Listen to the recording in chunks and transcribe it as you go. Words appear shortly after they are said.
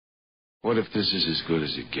What if this is as good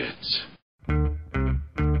as it gets?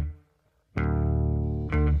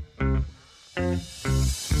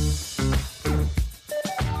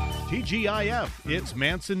 TGIF, it's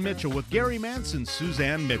Manson Mitchell with Gary Manson,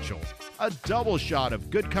 Suzanne Mitchell. A double shot of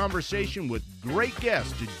good conversation with great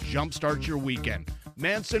guests to jumpstart your weekend.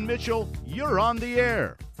 Manson Mitchell, you're on the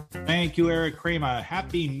air. Thank you, Eric Kramer.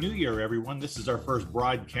 Happy New Year, everyone. This is our first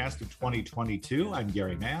broadcast of 2022. I'm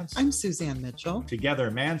Gary Mance. I'm Suzanne Mitchell.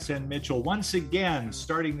 Together, Manson Mitchell, once again,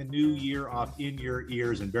 starting the new year off in your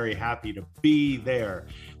ears, and very happy to be there.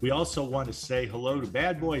 We also want to say hello to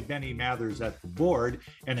bad boy Benny Mathers at the board,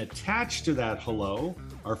 and attached to that hello,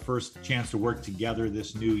 our first chance to work together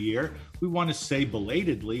this new year, we want to say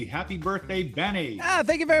belatedly, happy birthday, Benny.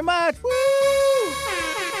 Thank you very much. Woo!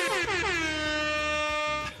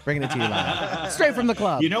 Bringing it to you live, straight from the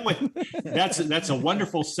club. You know what? That's a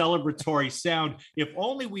wonderful celebratory sound. If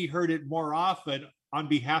only we heard it more often on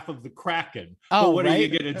behalf of the Kraken. Oh, but what right? are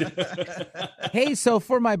you going to do? Hey, so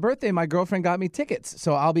for my birthday, my girlfriend got me tickets.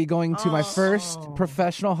 So I'll be going to my first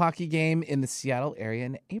professional hockey game in the Seattle area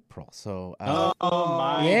in April. So, oh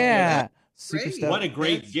my! yeah, super Great. stoked. What a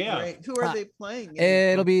great That's gift! great. Who are they playing?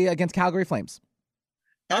 It'll be against Calgary Flames.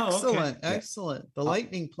 Excellent, okay. excellent. The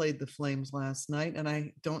Lightning played the Flames last night, and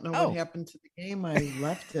I don't know Oh. what happened to the game. I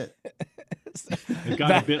left it. It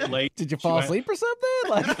got a bit late. Did you fall asleep or something?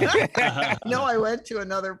 Like, No, I went to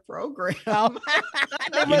another program.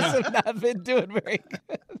 they must have not been doing very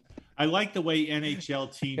good. I like the way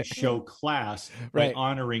NHL teams show class by Right.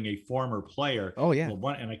 honoring a former player. Oh, yeah.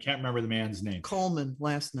 Well, and I can't remember the man's name. Coleman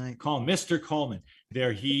last night. Mr. Coleman.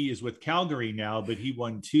 There, he is with Calgary now, but he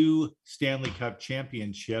won 2 Stanley Cup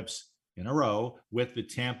championships in a row with the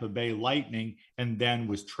Tampa Bay Lightning, and then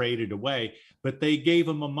was traded away. But they gave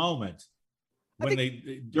him a moment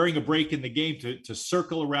when during a break in the game to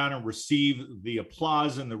circle around and receive the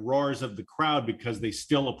applause and the roars of the crowd, because they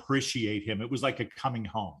still appreciate him. It was like a coming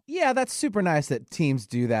home. Yeah, that's super nice that teams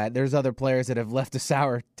do that. There's other players that have left a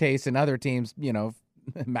sour taste in other teams,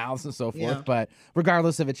 mouths and so forth, Yeah. but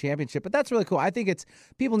regardless of a championship. But that's really cool. I think it's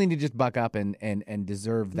people need to just buck up and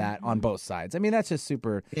deserve that on both sides. I mean, that's just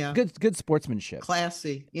super good sportsmanship.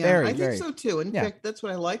 Classy. Yeah, Very, I think very. so too. In Yeah. fact, that's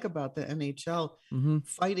what I like about the NHL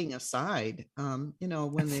fighting aside. When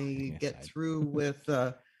they get aside. through with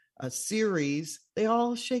a series, they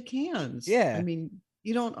all shake hands. Yeah. I mean,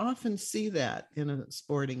 you don't often see that in a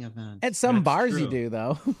sporting event. At some That's bars true. you do,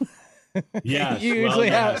 though. Yes, You well, usually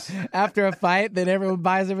yes. have, after a fight, then everyone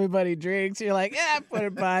buys everybody drinks. You're like, put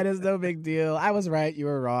it by. It's no big deal. I was right. You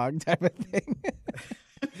were wrong type of thing.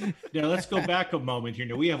 Now, let's go back a moment here.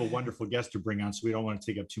 Now, we have a wonderful guest to bring on, so we don't want to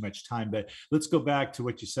take up too much time, but let's go back to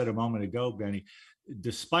what you said a moment ago, Benny.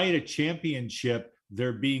 Despite a championship,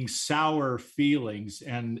 there being sour feelings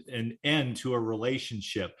and an end to a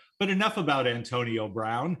relationship. But enough about Antonio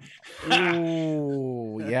Brown.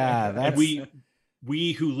 Ooh, yeah. And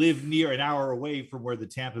we who live near an hour away from where the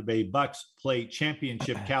Tampa Bay Bucks play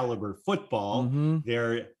championship caliber football,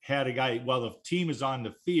 there had a guy, while the team is on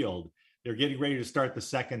the field, they're getting ready to start the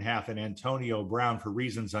second half, and Antonio Brown, for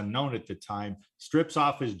reasons unknown at the time, strips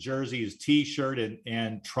off his jersey, his T-shirt,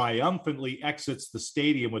 and triumphantly exits the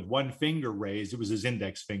stadium with one finger raised. It was his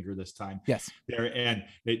index finger this time. Yes. There,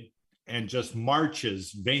 and just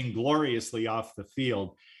marches vaingloriously off the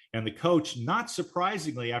field. And the coach, not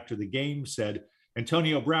surprisingly, after the game said,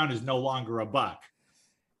 Antonio Brown is no longer a Buck.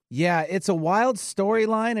 Yeah, it's a wild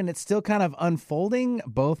storyline, and it's still kind of unfolding.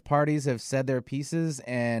 Both parties have said their pieces,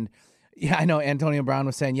 and yeah, I know Antonio Brown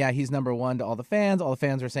was saying, yeah, he's number one to all the fans. All the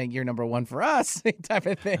fans were saying, you're number one for us, type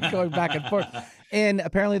of thing, going back and forth. And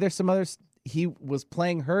apparently there's some others. He was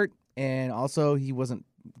playing hurt, and also he wasn't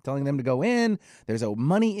telling them to go in. There's a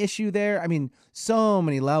money issue there. I mean, so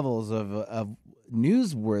many levels of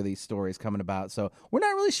newsworthy stories coming about. So we're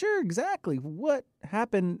not really sure exactly what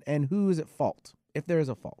happened and who is at fault, if there is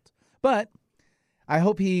a fault. But I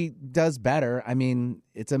hope he does better. I mean,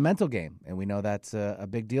 it's a mental game, and we know that's a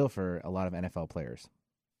big deal for a lot of NFL players.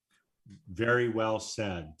 Very well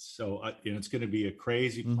said. So it's going to be a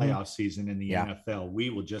crazy playoff season in the NFL. We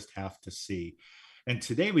will just have to see. And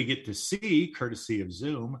today we get to see, courtesy of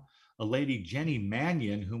Zoom, a lady, Jenny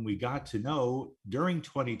Mannion, whom we got to know during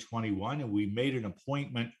 2021, and we made an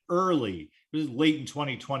appointment early. It was late in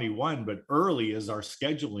 2021, but early as our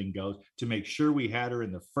scheduling goes, to make sure we had her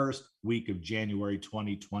in the first week of January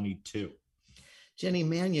 2022. Jenny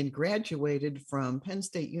Mannion graduated from Penn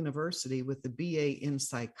State University with a BA in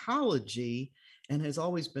psychology and has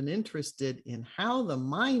always been interested in how the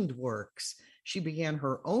mind works. She began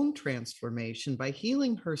her own transformation by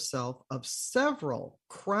healing herself of several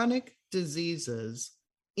chronic diseases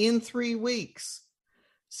in 3 weeks.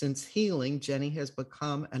 Since healing, Jenny has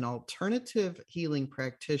become an alternative healing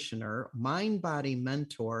practitioner, mind-body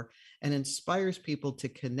mentor, and inspires people to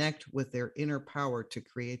connect with their inner power to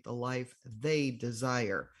create the life they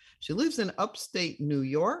desire. She lives in upstate New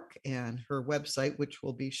York, and her website, which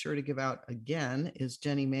we'll be sure to give out again, is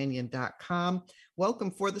jennymanion.com.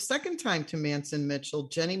 Welcome for the second time to Manson Mitchell.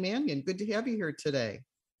 Jenny Manion, good to have you here today.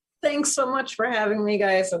 Thanks so much for having me,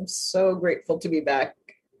 guys. I'm so grateful to be back.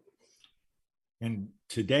 And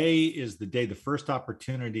today is the day, the first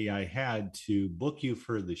opportunity I had to book you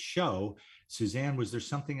for the show. Suzanne, was there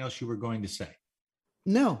something else you were going to say?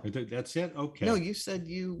 No. That's it? Okay. No, you said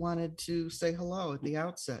you wanted to say hello at the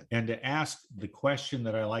outset. And to ask the question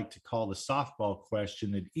that I like to call the softball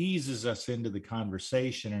question that eases us into the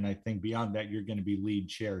conversation. And I think beyond that, you're going to be lead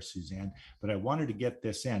chair, Suzanne. But I wanted to get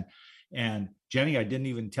this in. And Jenny, I didn't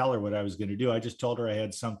even tell her what I was going to do. I just told her I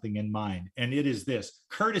had something in mind. And it is this,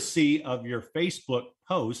 courtesy of your Facebook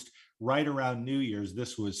post right around New Year's.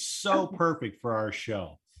 This was so perfect for our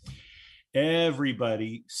show.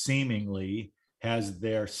 Everybody seemingly has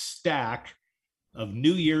their stack of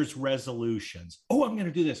New Year's resolutions. Oh, I'm going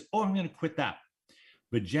to do this. Oh, I'm going to quit that.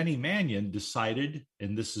 But Jenny Manion decided,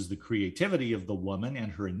 and this is the creativity of the woman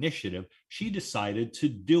and her initiative, she decided to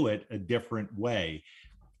do it a different way.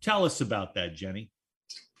 Tell us about that, Jenny.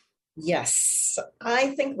 Yes,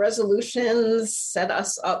 I think resolutions set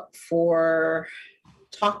us up for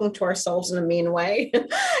talking to ourselves in a mean way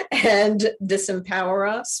and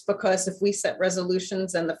disempower us, because if we set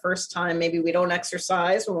resolutions and the first time maybe we don't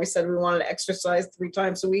exercise, when we said we wanted to exercise 3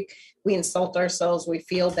 times a week, we insult ourselves, we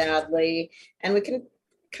feel badly, and we can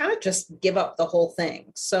kind of just give up the whole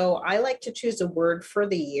thing. So I like to choose a word for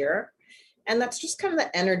the year. And that's just kind of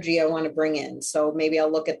the energy I want to bring in. So maybe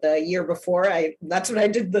I'll look at the year before. That's what I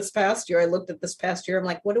did this past year. I looked at this past year. I'm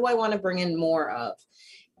like, what do I want to bring in more of?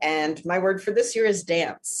 And my word for this year is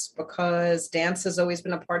dance, because dance has always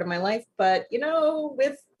been a part of my life. But,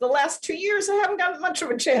 with the last 2 years, I haven't gotten much of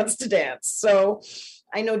a chance to dance. So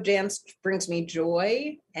I know dance brings me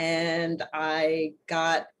joy. And I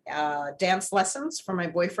got dance lessons for my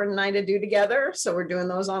boyfriend and I to do together. So we're doing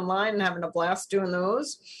those online and having a blast doing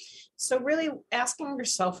those. So really asking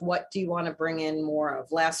yourself, what do you want to bring in more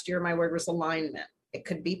of? Last year, my word was alignment. It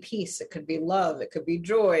could be peace. It could be love. It could be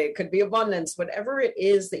joy. It could be abundance, whatever it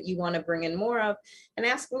is that you want to bring in more of, and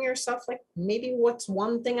asking yourself, like, maybe what's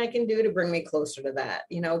one thing I can do to bring me closer to that,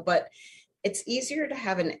 but it's easier to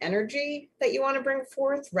have an energy that you want to bring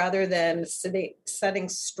forth rather than setting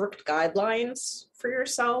strict guidelines for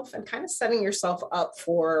yourself and kind of setting yourself up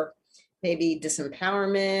for maybe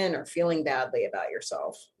disempowerment or feeling badly about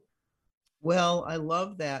yourself. Well, I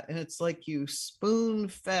love that. And it's like you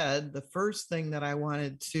spoon-fed the first thing that I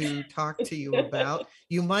wanted to talk to you about.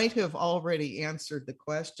 You might have already answered the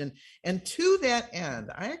question. And to that end,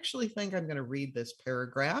 I actually think I'm going to read this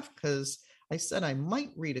paragraph, because I said I might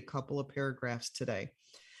read a couple of paragraphs today.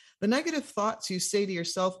 The negative thoughts you say to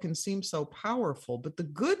yourself can seem so powerful, but the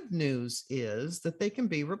good news is that they can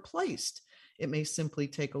be replaced. It may simply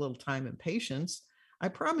take a little time and patience. I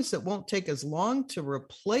promise it won't take as long to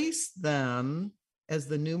replace them as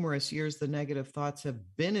the numerous years the negative thoughts have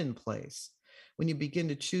been in place. When you begin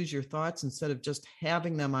to choose your thoughts instead of just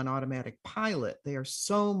having them on automatic pilot, they are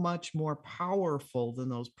so much more powerful than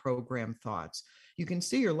those programmed thoughts. You can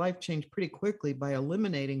see your life change pretty quickly by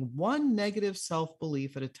eliminating one negative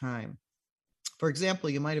self-belief at a time. For example,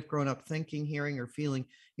 you might have grown up thinking, hearing, or feeling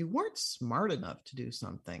you weren't smart enough to do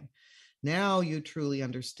something. Now you truly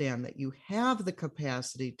understand that you have the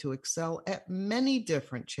capacity to excel at many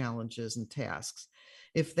different challenges and tasks.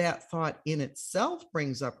 If that thought in itself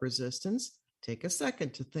brings up resistance, take a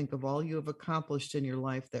second to think of all you have accomplished in your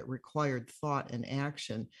life that required thought and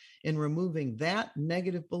action. In removing that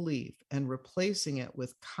negative belief and replacing it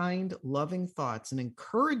with kind, loving thoughts and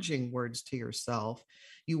encouraging words to yourself,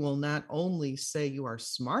 you will not only say you are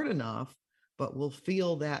smart enough, but will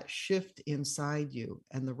feel that shift inside you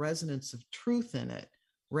and the resonance of truth in it,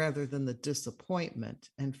 rather than the disappointment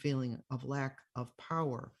and feeling of lack of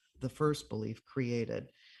power the first belief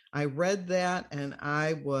created. I read that and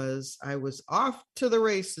I was off to the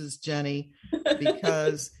races, Jenny,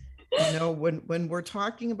 because when we're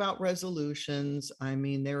talking about resolutions, I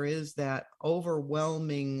mean, there is that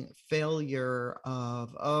overwhelming failure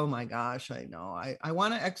of, oh my gosh, I know I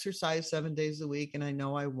want to exercise 7 days a week and I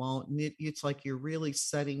know I won't. And it's like you're really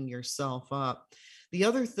setting yourself up. The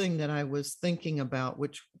other thing that I was thinking about,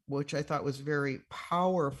 which I thought was very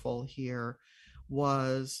powerful here,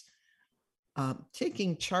 was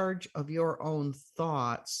taking charge of your own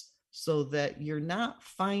thoughts so that you're not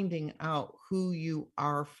finding out who you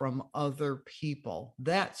are from other people.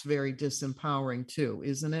 That's very disempowering too,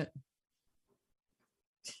 isn't it?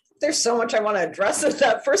 There's so much I want to address with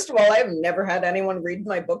that. First of all, I've never had anyone read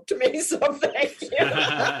my book to me, so thank you.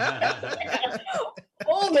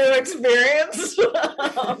 Whole new experience.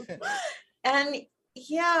 And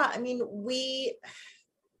yeah, I mean,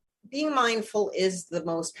 being mindful is the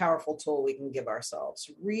most powerful tool we can give ourselves,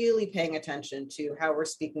 really paying attention to how we're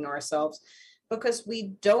speaking to ourselves, because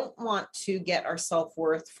we don't want to get our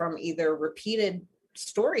self-worth from either repeated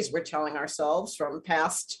stories we're telling ourselves from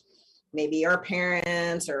past, maybe our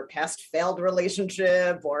parents or past failed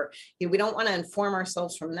relationship, or we don't want to inform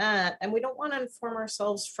ourselves from that. And we don't want to inform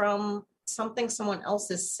ourselves from something someone else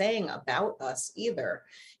is saying about us either.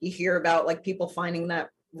 You hear about like people finding that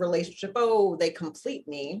relationship, oh, they complete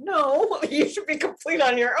me. No, you should be complete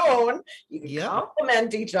on your own. You can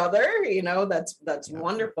compliment each other, that's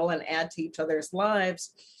wonderful, and add to each other's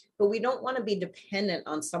lives. But we don't want to be dependent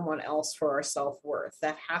on someone else for our self-worth.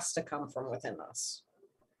 That has to come from within us.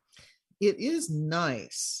 It is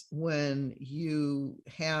nice when you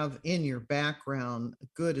have in your background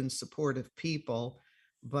good and supportive people,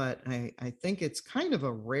 but I think it's kind of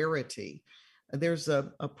a rarity. There's a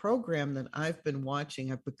program that I've been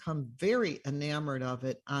watching. I've become very enamored of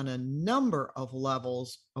it on a number of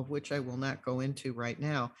levels, of which I will not go into right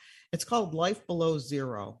now. It's called Life Below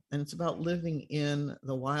Zero, and it's about living in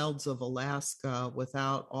the wilds of Alaska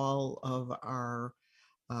without all of our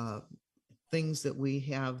things that we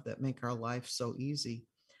have that make our life so easy.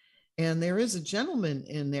 And there is a gentleman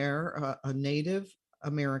in there, a Native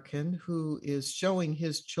American, who is showing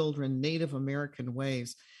his children Native American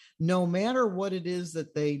ways. No matter what it is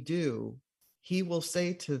that they do, he will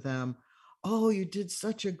say to them, oh, you did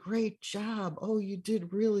such a great job. Oh, you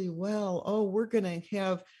did really well. Oh, we're going to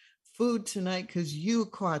have food tonight because you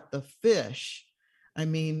caught the fish. I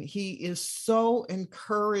mean, he is so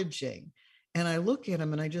encouraging. And I look at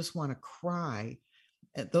him and I just want to cry.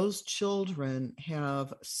 Those children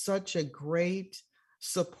have such a great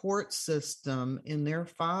support system in their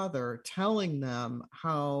father telling them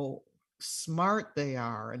how smart they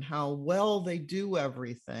are and how well they do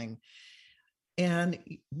everything. And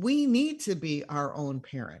we need to be our own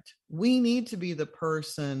parent. We need to be the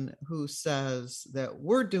person who says that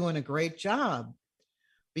we're doing a great job,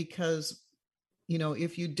 because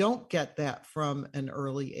if you don't get that from an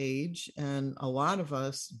early age, and a lot of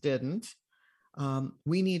us didn't,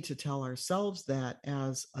 we need to tell ourselves that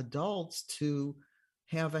as adults to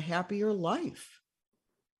have a happier life,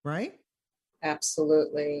 right?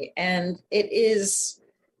 Absolutely. And it is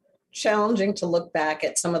challenging to look back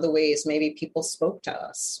at some of the ways maybe people spoke to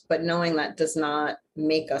us, but knowing that does not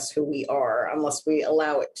make us who we are unless we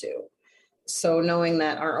allow it to. So knowing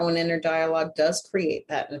that our own inner dialogue does create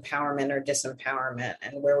that empowerment or disempowerment,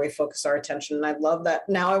 and where we focus our attention. And I love that.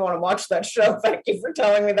 Now I want to watch that show. Thank you for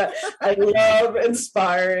telling me that. I love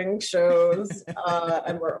inspiring shows,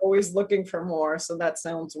 and we're always looking for more. So that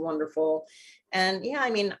sounds wonderful. And yeah, I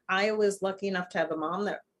mean, I was lucky enough to have a mom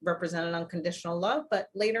that represented unconditional love, but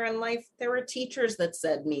later in life, there were teachers that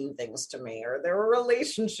said mean things to me, or there were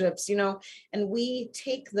relationships, and we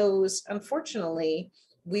take those, unfortunately,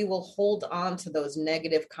 we will hold on to those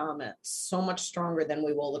negative comments so much stronger than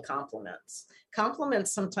we will the compliments.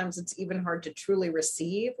 Compliments, sometimes it's even hard to truly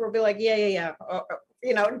receive. We'll be like, yeah.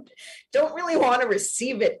 Don't really want to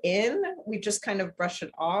receive it in. We just kind of brush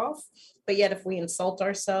it off. But yet if we insult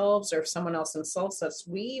ourselves, or if someone else insults us,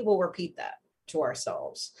 we will repeat that to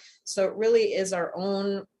ourselves. So it really is our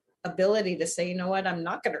own ability to say, you know what, I'm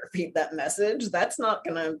not going to repeat that message. That's not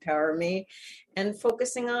going to empower me. And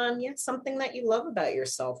focusing on something that you love about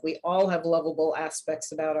yourself. We all have lovable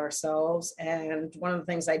aspects about ourselves. And one of the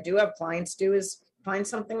things I do have clients do is find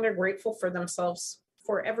something they're grateful for themselves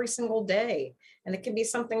for every single day. And it can be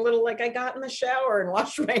something little like I got in the shower and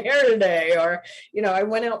washed my hair today, or, I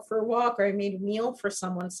went out for a walk, or I made a meal for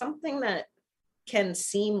someone, something that can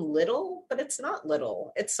seem little, but it's not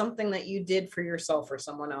little. It's something that you did for yourself or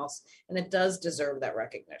someone else, and it does deserve that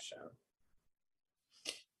recognition.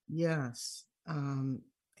 Yes.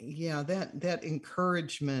 That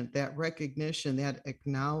encouragement, that recognition, that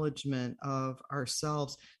acknowledgement of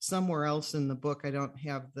ourselves. Somewhere else in the book, I don't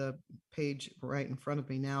have the page right in front of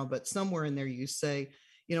me now, but somewhere in there you say,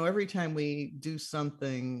 every time we do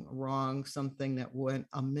something wrong, something that went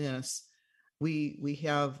amiss, we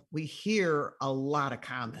hear a lot of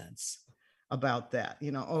comments about that.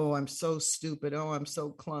 Oh, I'm so stupid. Oh, I'm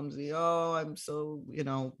so clumsy. Oh, I'm so,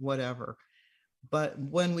 whatever. But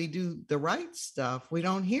when we do the right stuff, we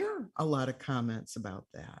don't hear a lot of comments about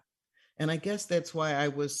that. And I guess that's why I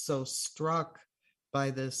was so struck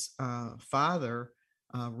by this father,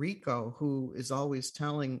 Rico, who is always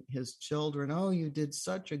telling his children, "Oh, you did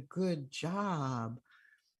such a good job."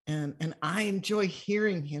 And I enjoy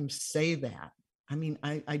hearing him say that. I mean,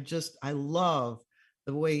 I love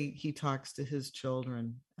the way he talks to his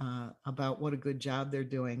children about what a good job they're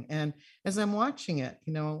doing. And as I'm watching it,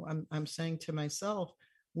 I'm saying to myself,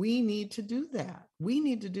 we need to do that. We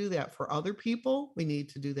need to do that for other people. We need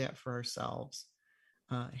to do that for ourselves.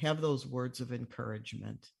 Have those words of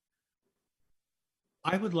encouragement.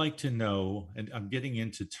 I would like to know, and I'm getting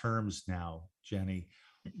into terms now, Jenny,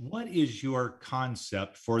 what is your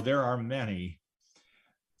concept, for there are many,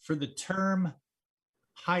 for the term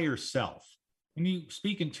higher self? When you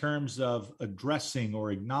speak in terms of addressing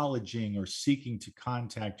or acknowledging or seeking to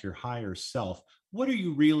contact your higher self, what are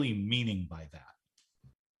you really meaning by that?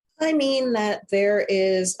 I mean that there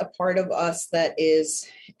is a part of us that is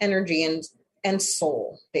energy and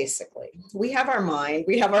soul, basically. We have our mind,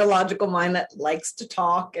 we have our logical mind that likes to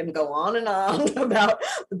talk and go on and on about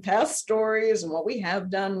the past stories and what we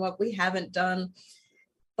have done, what we haven't done.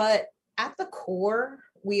 But at the core,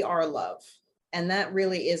 we are love. And that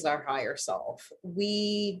really is our higher self.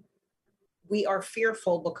 We are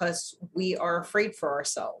fearful because we are afraid for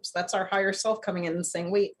ourselves. That's our higher self coming in and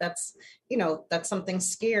saying, wait, that's something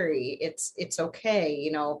scary. It's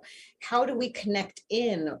okay. How do we connect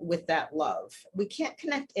in with that love? We can't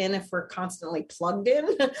connect in if we're constantly plugged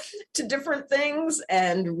in to different things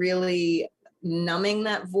and really numbing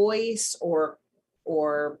that voice or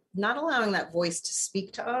not allowing that voice to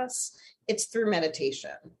speak to us. It's through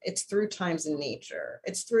meditation. It's through times in nature.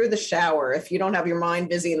 It's through the shower. If you don't have your mind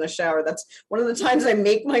busy in the shower, that's one of the times I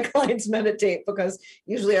make my clients meditate, because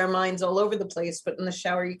usually our mind's all over the place. But in the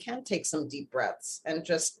shower, you can take some deep breaths, and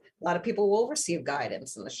just a lot of people will receive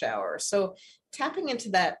guidance in the shower. So tapping into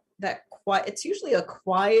that quiet, it's usually a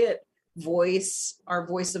quiet voice, our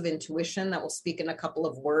voice of intuition that will speak in a couple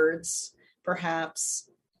of words, perhaps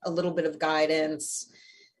a little bit of guidance.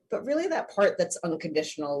 But really that part that's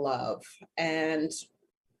unconditional love. And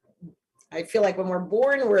I feel like when we're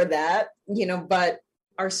born, we're that, but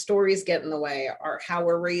our stories get in the way, how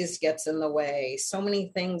we're raised gets in the way. So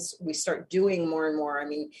many things we start doing more and more. I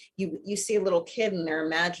mean, you see a little kid and they're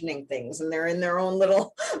imagining things, and they're in their own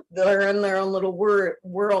little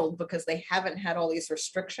world because they haven't had all these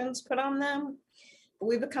restrictions put on them. But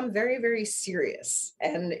we become very, very serious.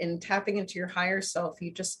 And in tapping into your higher self,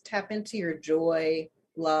 you just tap into your joy,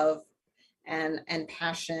 love, and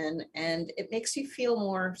passion, and it makes you feel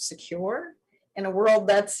more secure in a world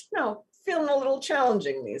that's feeling a little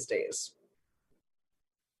challenging these days.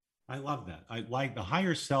 I love that. I like the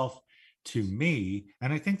higher self to me,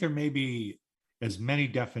 and I think there may be as many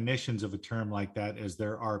definitions of a term like that as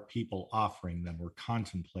there are people offering them or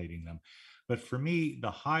contemplating them. But for me,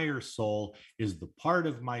 the higher soul is the part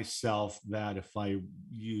of myself that, if I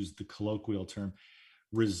use the colloquial term,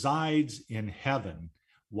 resides in heaven,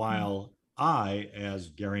 while I, as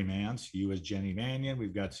Gary Mance, you as Jenny Mannion,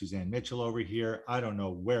 we've got Suzanne Mitchell over here. I don't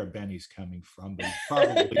know where Benny's coming from, but he's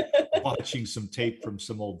probably watching some tape from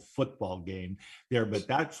some old football game there, but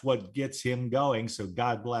that's what gets him going. So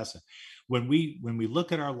God bless him. When we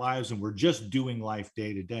look at our lives and we're just doing life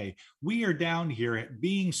day to day, we are down here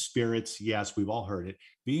being spirits. Yes, we've all heard it,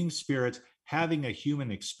 being spirits, having a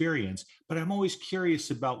human experience, but I'm always curious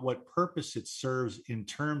about what purpose it serves in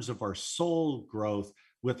terms of our soul growth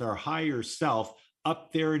with our higher self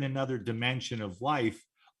up there in another dimension of life,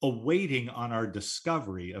 awaiting on our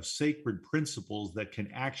discovery of sacred principles that can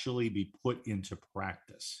actually be put into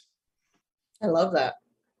practice. I love that.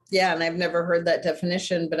 Yeah, and I've never heard that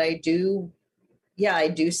definition, but I do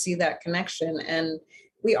see that connection. And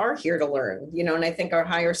we are here to learn, and I think our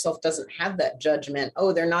higher self doesn't have that judgment.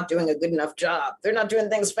 Oh, they're not doing a good enough job. They're not doing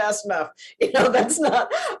things fast enough. That's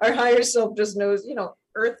not, our higher self just knows,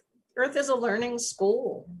 Earth is a learning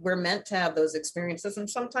school. We're meant to have those experiences. And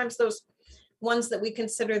sometimes those ones that we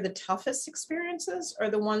consider the toughest experiences are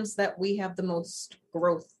the ones that we have the most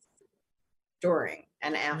growth during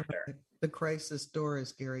and after. The crisis door,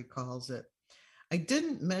 as Gary calls it. I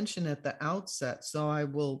didn't mention at the outset, so I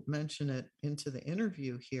will mention it into the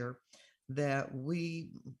interview here, that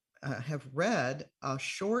we have read A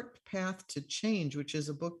Short Path to Change, which is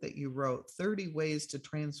a book that you wrote, 30 Ways to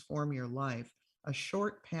Transform Your Life, A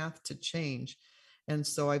Short Path to Change. And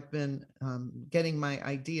so I've been getting my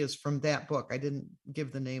ideas from that book. I didn't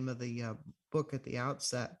give the name of the book at the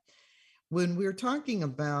outset. When we're talking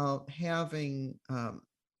about having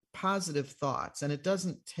positive thoughts, and it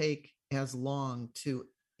doesn't take as long to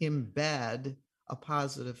embed a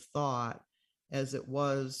positive thought as it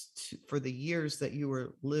was for the years that you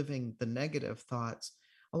were living the negative thoughts.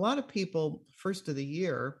 a lot of people, first of the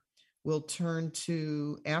year, will turn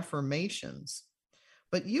to affirmations.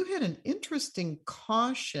 But you had an interesting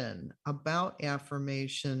caution about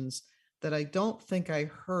affirmations that I don't think I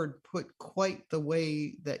heard put quite the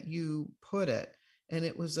way that you put it. And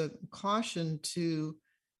it was a caution to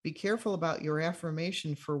be careful about your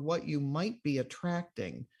affirmation for what you might be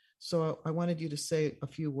attracting. So I wanted you to say a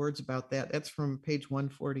few words about that. That's from page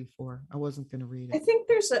 144. I wasn't going to read it. I think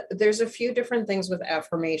there's a few different things with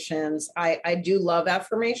affirmations. I do love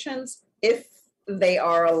affirmations if they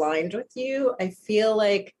are aligned with you. I feel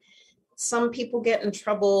like some people get in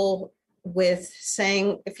trouble with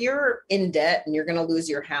saying, if you're in debt and you're going to lose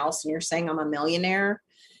your house and you're saying I'm a millionaire,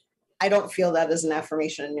 I don't feel that is an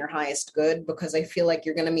affirmation in your highest good, because I feel like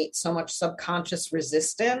you're going to meet so much subconscious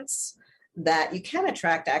resistance that you can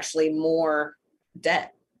attract actually more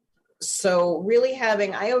debt. So really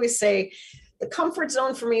I always say the comfort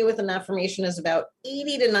zone for me with an affirmation is about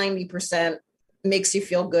 80 to 90% makes you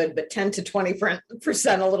feel good, but 10 to 20%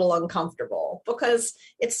 a little uncomfortable, because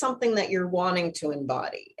it's something that you're wanting to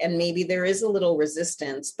embody. And maybe there is a little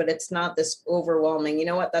resistance, but it's not this overwhelming, you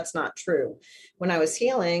know what, that's not true. When I was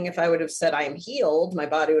healing, if I would have said I am healed, my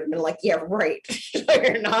body would have been like, yeah, right.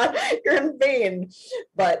 You're not, you're in pain.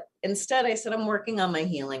 But instead I said, I'm working on my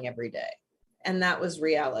healing every day. And that was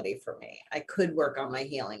reality for me. I could work on my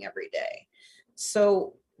healing every day.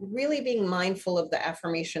 So really being mindful of the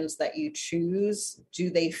affirmations that you choose. Do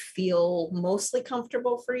they feel mostly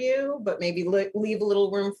comfortable for you, but maybe leave a little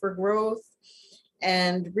room for growth?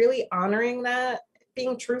 And really honoring that,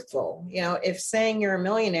 being truthful. If saying you're a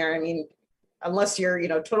millionaire, I mean, unless you're,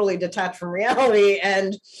 totally detached from reality,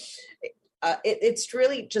 and it's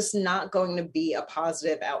really just not going to be a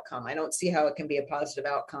positive outcome. I don't see how it can be a positive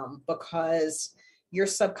outcome, because your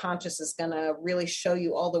subconscious is going to really show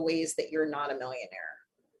you all the ways that you're not a millionaire.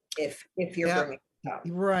 If you're bringing it up.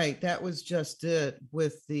 Right. That was just it,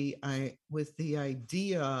 with the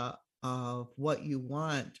idea of what you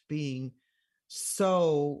want being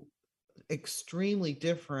so extremely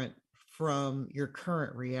different from your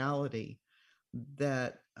current reality,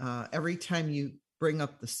 that every time you bring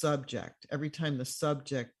up the subject, every time the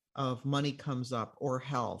subject of money comes up, or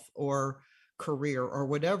health, or career, or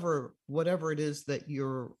whatever it is that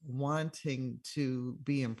you're wanting to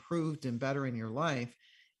be improved and better in your life,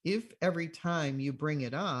 if every time you bring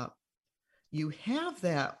it up, you have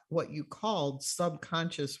that, what you called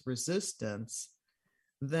subconscious resistance,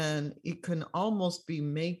 then it can almost be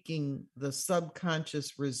making the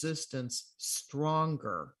subconscious resistance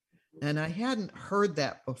stronger. And I hadn't heard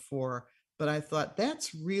that before, but I thought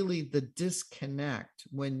that's really the disconnect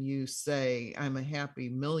when you say, I'm a happy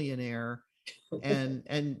millionaire,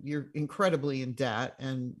 and you're incredibly in debt,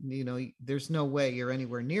 and there's no way you're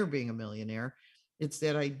anywhere near being a millionaire. It's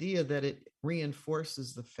that idea that it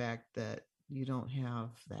reinforces the fact that you don't have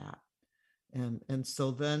that. And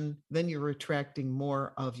so then you're attracting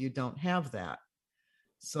more of, you don't have that.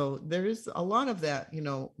 So there is a lot of that,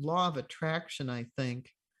 law of attraction, I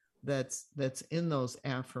think, that's in those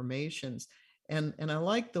affirmations. And I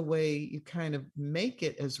like the way you kind of make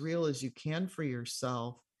it as real as you can for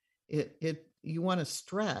yourself. You want to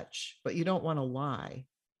stretch, but you don't want to lie.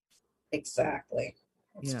 Exactly.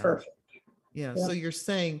 It's Yeah. perfect. Yeah. So you're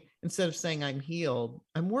saying, instead of saying I'm healed,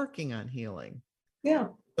 I'm working on healing. Yeah.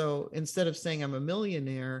 So instead of saying I'm a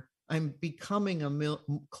millionaire, I'm becoming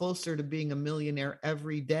closer to being a millionaire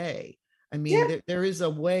every day. I mean, there is a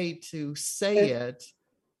way to say it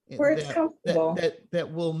where it's comfortable,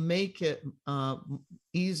 that will make it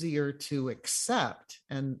easier to accept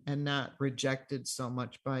and not rejected so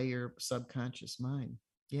much by your subconscious mind.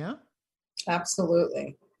 Yeah.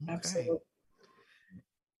 Absolutely. Okay. Absolutely.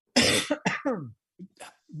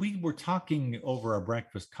 We were talking over our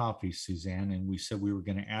breakfast coffee, Suzanne, and we said we were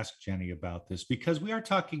going to ask Jenny about this, because we are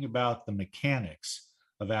talking about the mechanics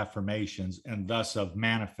of affirmations and thus of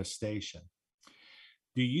manifestation.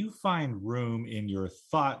 Do you find room in your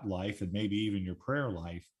thought life, and maybe even your prayer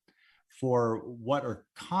life, for what are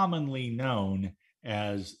commonly known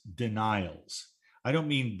as denials? I don't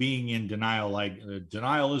mean being in denial like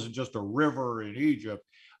denial isn't just a river in Egypt.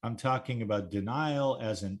 I'm talking about denial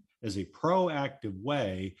as a proactive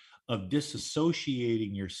way of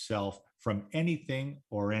disassociating yourself from anything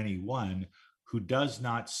or anyone who does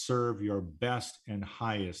not serve your best and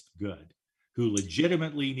highest good, who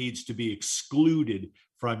legitimately needs to be excluded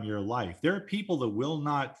from your life. There are people that will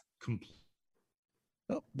not complete.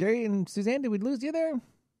 Oh, Gary and Suzanne, did we lose you there?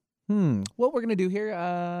 What we're going to do here,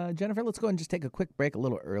 Jennifer, let's go and just take a quick break a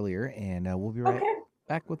little earlier, and we'll be right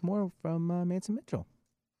back with more from Manson Mitchell.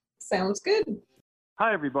 Sounds good.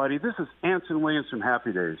 Hi, everybody. This is Anson Williams from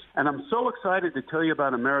Happy Days, and I'm so excited to tell you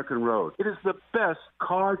about American Road. It is the best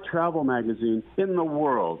car travel magazine in the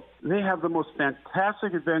world. They have the most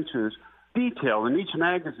fantastic adventures detailed in each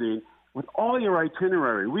magazine with all your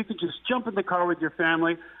itinerary. We could just jump in the car with your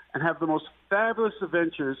family and have the most fabulous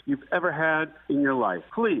adventures you've ever had in your life.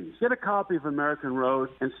 Please get a copy of American Road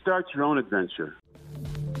and start your own adventure.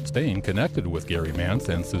 Staying connected with Gary Mance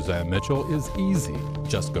and Suzanne Mitchell is easy.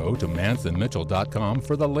 Just go to manceandmitchell.com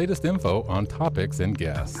for the latest info on topics and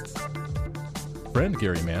guests. Friend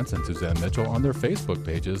Gary Mance and Suzanne Mitchell on their Facebook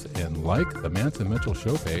pages and like the Mance and Mitchell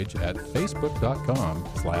show page at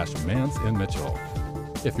facebook.com/Mance and Mitchell.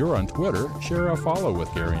 If you're on Twitter, share a follow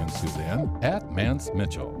with Gary and Suzanne at Mance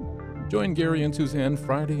Mitchell. Join Gary and Suzanne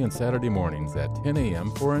Friday and Saturday mornings at 10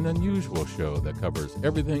 a.m. for an unusual show that covers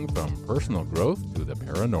everything from personal growth to the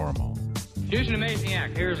paranormal. Here's an amazing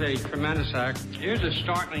act. Here's a tremendous act. Here's a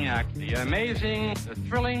startling act. The amazing, the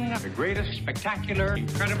thrilling, the greatest, spectacular,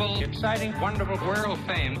 incredible, exciting, wonderful, world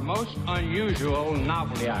fame, most unusual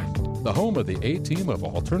novelty act. The home of the A-Team of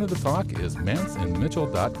Alternative Talk is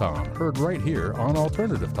manceandmitchell.com. Heard right here on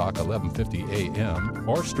Alternative Talk 1150 AM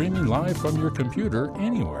or streaming live from your computer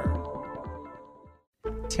anywhere.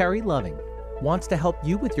 Terry Loving wants to help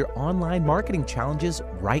you with your online marketing challenges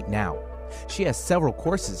right now. She has several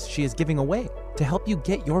courses she is giving away to help you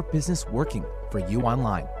get your business working for you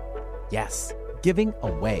online. Yes, giving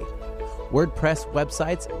away. WordPress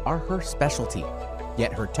websites are her specialty,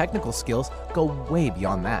 yet her technical skills go way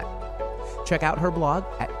beyond that. Check out her blog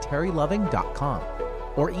at terryloving.com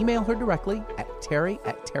or email her directly at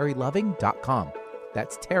terry@terryloving.com.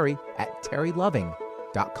 That's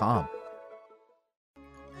terry@terryloving.com.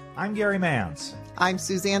 I'm Gary Mance. I'm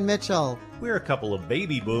Suzanne Mitchell. We're a couple of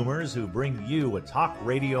baby boomers who bring you a talk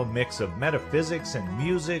radio mix of metaphysics and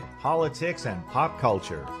music, politics, and pop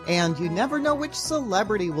culture. And you never know which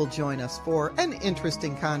celebrity will join us for an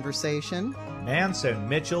interesting conversation. Mance and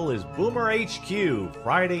Mitchell is Boomer HQ,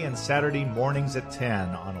 Friday and Saturday mornings at 10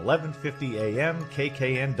 on 1150 AM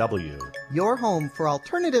KKNW. Your home for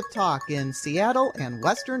alternative talk in Seattle and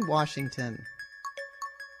Western Washington.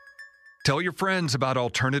 Tell your friends about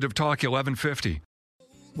Alternative Talk 1150.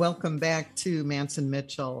 Welcome back to Mance and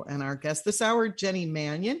Mitchell, and our guest this hour, Jenny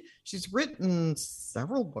Mannion. She's written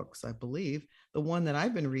several books, I believe. The one that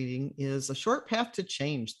I've been reading is A Short Path to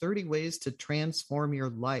Change, 30 Ways to Transform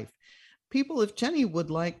Your Life. People, if people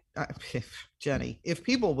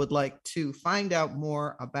would like to find out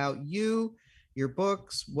more about you, your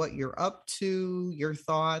books, what you're up to, your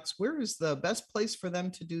thoughts, where is the best place for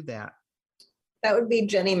them to do that? That would be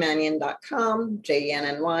jennymannion.com,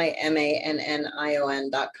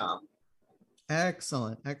 JennyMannion.com.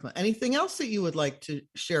 Excellent. Anything else that you would like to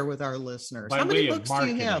share with our listeners? By How many way of books do you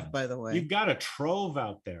marketing, have, by the way? You've got a trove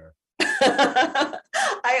out there.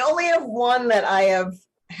 I only have one that I have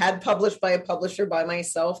had published by a publisher by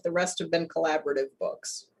myself. The rest have been collaborative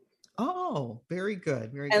books. Oh, very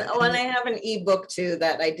good. Very and good. Oh, and I have an ebook too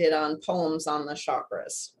that I did on poems on the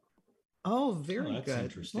chakras. Oh, very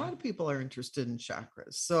good. A lot of people are interested in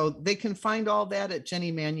chakras. So they can find all that at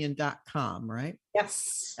jennymannion.com, right?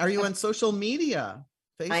 Yes. Are you on social media?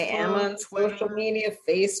 Facebook, I am on social media,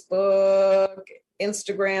 Facebook,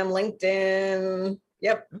 Instagram, LinkedIn.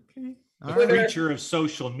 Yep. Okay. Creature of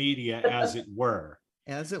social media, as it were.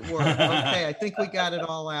 As it were. Okay, I think we got it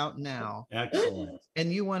all out now. Excellent.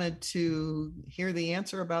 And you wanted to hear the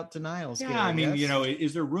answer about denials. Yeah, Gary, I mean, yes?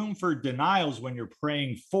 is there room for denials when you're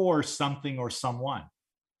praying for something or someone?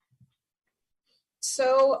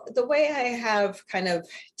 So the way I have kind of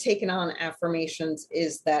taken on affirmations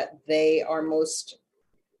is that they are most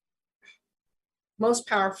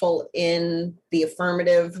powerful in the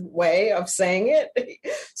affirmative way of saying it.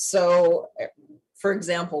 So, for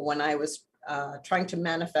example, when I was trying to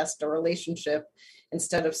manifest a relationship,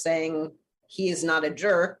 instead of saying he is not a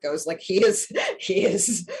jerk, I was like, he is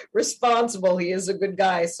responsible, he is a good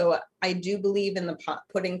guy. So I do believe in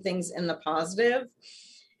putting things in the positive.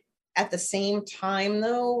 At the same time,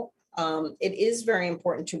 though, it is very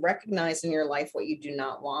important to recognize in your life what you do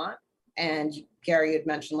not want. And Gary had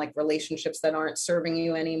mentioned like relationships that aren't serving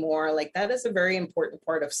you anymore. Like that is a very important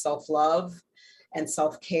part of self-love and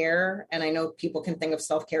self-care. And I know people can think of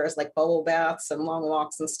self-care as like bubble baths and long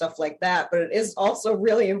walks and stuff like that, but it is also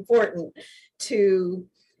really important to,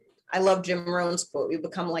 I love Jim Rohn's quote, we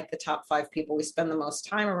become like the top 5 people we spend the most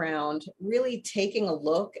time around. Really taking a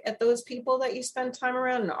look at those people that you spend time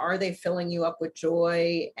around, and are they filling you up with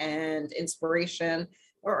joy and inspiration,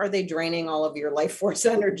 or are they draining all of your life force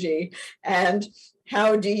energy? And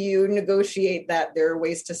how do you negotiate that? There are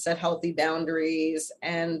ways to set healthy boundaries,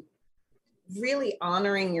 and really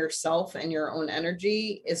honoring yourself and your own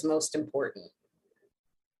energy is most important.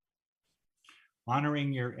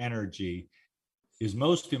 Honoring your energy is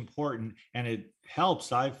most important, and it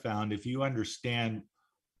helps, I've found, if you understand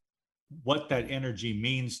what that energy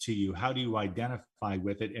means to you. How do you identify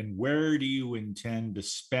with it, and where do you intend to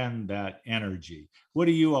spend that energy? What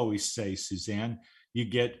do you always say, Suzanne? You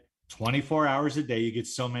get 24 hours a day. You get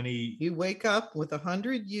so many. You wake up with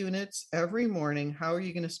 100 units every morning. How are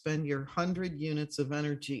you going to spend your 100 units of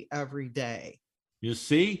energy every day? You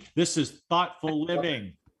see, this is thoughtful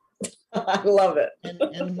living. I love it.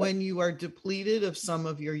 And when you are depleted of some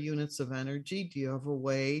of your units of energy, do you have a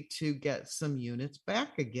way to get some units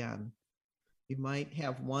back again? You might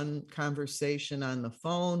have one conversation on the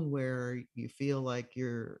phone where you feel like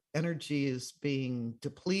your energy is being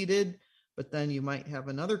depleted, but then you might have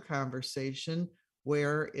another conversation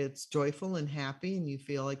where it's joyful and happy and you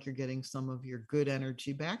feel like you're getting some of your good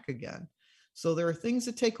energy back again. So there are things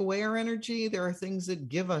that take away our energy. There are things that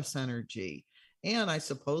give us energy. And I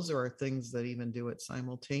suppose there are things that even do it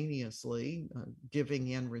simultaneously,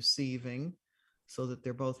 giving and receiving, so that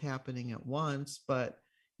they're both happening at once. But,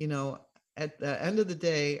 you know, at the end of the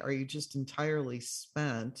day, are you just entirely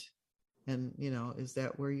spent? And, you know, is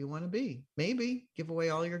that where you want to be? Maybe give away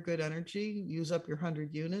all your good energy, use up your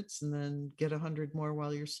 100 units, and then get 100 more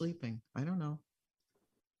while you're sleeping. I don't know.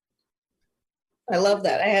 I love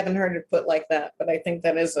that. I haven't heard it put like that, but I think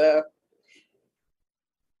that is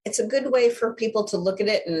it's a good way for people to look at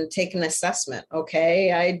it and take an assessment.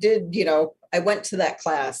 Okay, I did, you know, I went to that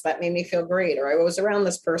class, that made me feel great. Or I was around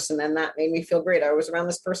this person and that made me feel great. I was around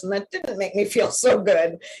this person that didn't make me feel so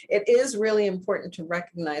good. It is really important to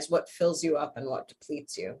recognize what fills you up and what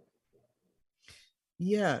depletes you.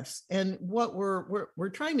 Yes. And what we're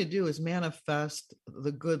trying to do is manifest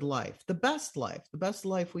the good life, the best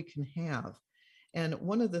life we can have. And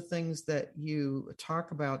one of the things that you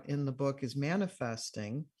talk about in the book is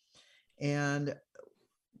manifesting. And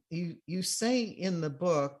you say in the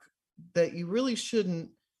book that you really shouldn't,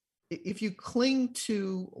 if you cling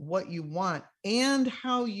to what you want and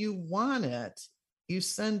how you want it, you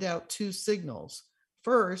send out two signals.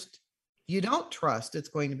 First, you don't trust it's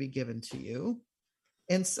going to be given to you.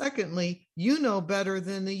 And secondly, you know better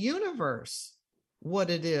than the universe what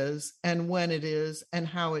it is and when it is and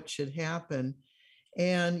how it should happen.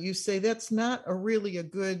 And you say that's not a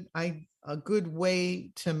good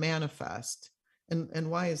way to manifest. And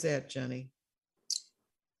why is that, Jenny?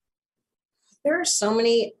 There are so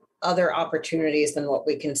many other opportunities than what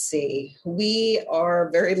we can see. We are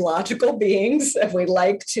very logical beings, and we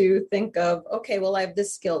like to think of, okay, well, I have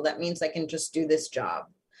this skill. That means I can just do this job.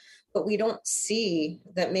 But we don't see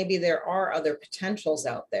that maybe there are other potentials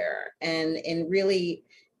out there. And in really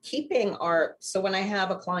keeping so when I have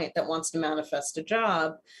a client that wants to manifest a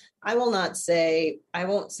job, I won't say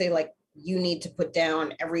like, you need to put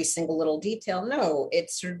down every single little detail. No, it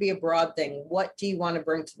should be a broad thing. What do you want to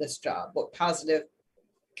bring to this job? What positive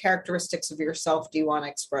characteristics of yourself do you want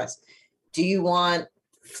to express? Do you want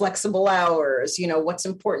flexible hours? You know, what's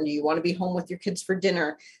important? Do you want to be home with your kids for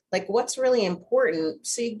dinner? Like, what's really important?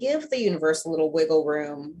 So you give the universe a little wiggle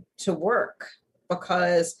room to work.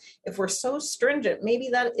 Because if we're so stringent, maybe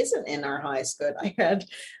that isn't in our highest good. I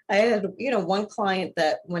had, you know, one client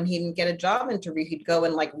that when he didn't get a job interview, he'd go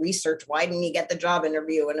and like research, why didn't he get the job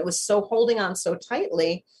interview? And it was so holding on so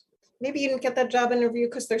tightly. Maybe you didn't get that job interview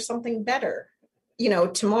because there's something better, you know,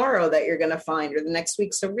 tomorrow that you're going to find, or the next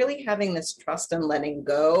week. So really having this trust and letting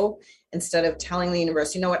go instead of telling the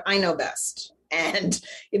universe, you know what, I know best. And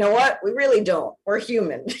you know what? We really don't. We're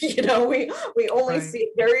human. You know, we only see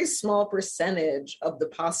a very small percentage of the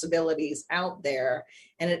possibilities out there.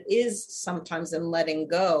 And it is sometimes in letting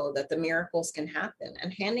go that the miracles can happen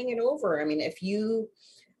and handing it over. I mean, if you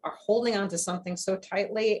are holding on to something so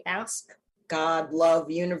tightly, ask God, love,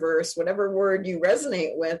 universe, whatever word you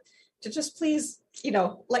resonate with, to just please, you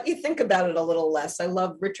know, let you think about it a little less. I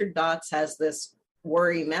love Richard Dotz has this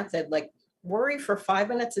worry method, like, worry for 5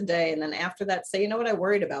 minutes a day. And then after that, say, you know what, I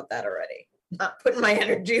worried about that already. Not putting my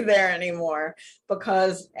energy there anymore.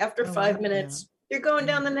 Because after 5 minutes, you're going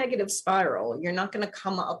down the negative spiral. You're not going to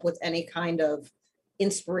come up with any kind of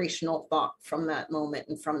inspirational thought from that moment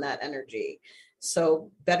and from that energy. So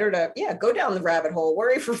better to, go down the rabbit hole,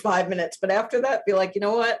 worry for 5 minutes. But after that, be like, you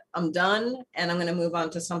know what, I'm done. And I'm going to move on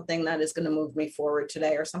to something that is going to move me forward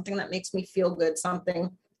today, or something that makes me feel good, something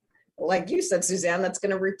like you said, Suzanne, that's going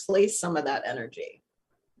to replace some of that energy.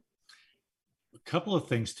 A couple of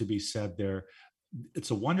things to be said there. It's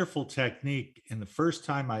a wonderful technique. And the first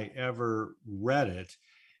time I ever read it,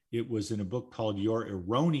 it was in a book called Your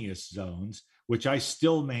Erroneous Zones, which I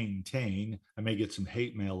still maintain. I may get some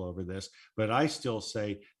hate mail over this, but I still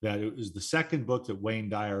say that it was the second book that Wayne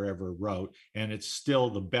Dyer ever wrote, and it's still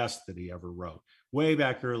the best that he ever wrote. Way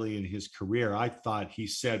back early in his career, I thought he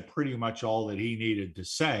said pretty much all that he needed to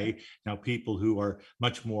say. Now, people who are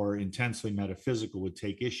much more intensely metaphysical would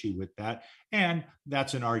take issue with that, and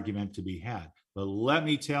that's an argument to be had. But let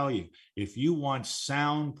me tell you, if you want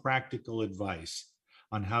sound, practical advice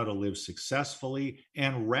on how to live successfully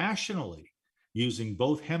and rationally using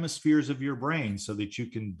both hemispheres of your brain so that you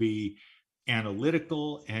can be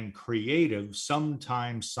analytical and creative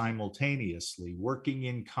sometimes simultaneously, working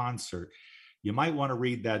in concert, you might want to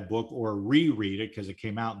read that book or reread it because it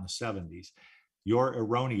came out in the 70s, Your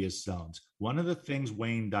Erroneous Zones. One of the things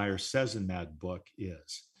Wayne Dyer says in that book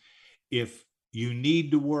is, if you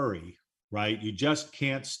need to worry, right, you just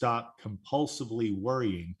can't stop compulsively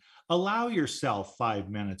worrying, allow yourself 5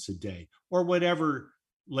 minutes a day or whatever.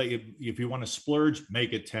 Like if you want to splurge,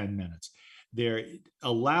 make it 10 minutes. There,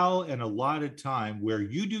 allow an allotted time where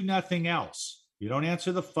you do nothing else. You don't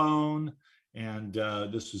answer the phone. And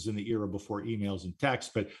this was in the era before emails and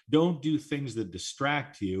text, but don't do things that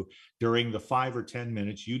distract you during the 5 or 10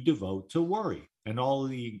 minutes you devote to worry and all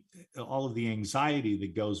of the anxiety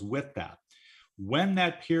that goes with that. When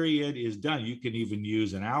that period is done, you can even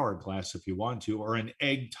use an hourglass if you want to, or an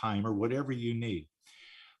egg timer, whatever you need.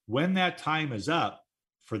 When that time is up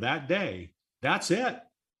for that day, that's it.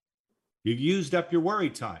 You've used up your worry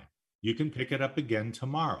time. You can pick it up again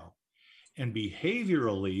tomorrow. And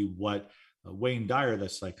behaviorally, what Wayne Dyer, the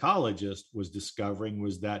psychologist, was discovering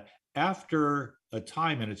was that after a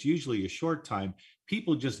time, and it's usually a short time,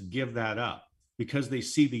 people just give that up because they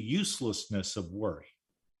see the uselessness of worry,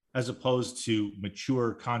 as opposed to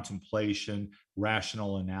mature contemplation,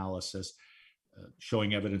 rational analysis,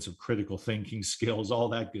 showing evidence of critical thinking skills, all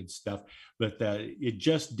that good stuff. But that it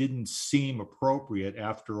just didn't seem appropriate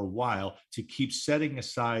after a while to keep setting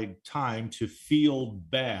aside time to feel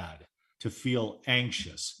bad, to feel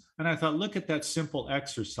anxious. And I thought, look at that simple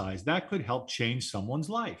exercise. That could help change someone's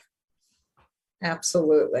life.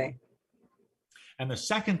 Absolutely. And the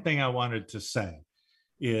second thing I wanted to say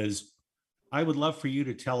is, I would love for you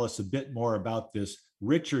to tell us a bit more about this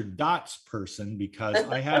Richard Dotz person, because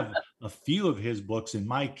I have a few of his books in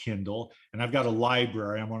my Kindle, and I've got a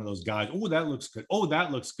library. I'm one of those guys. Oh, that looks good. Oh,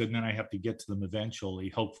 that looks good. And then I have to get to them eventually,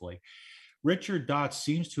 hopefully. Richard Dotz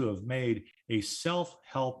seems to have made a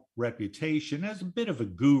self-help reputation as a bit of a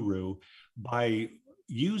guru by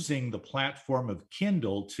using the platform of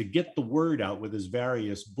Kindle to get the word out with his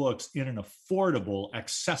various books in an affordable,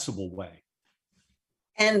 accessible way.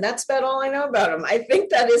 And that's about all I know about him. I think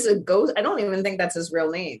that is a ghost. I don't even think that's his real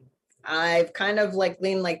name. I've kind of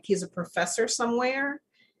leaned like he's a professor somewhere,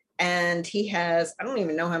 and he has, I don't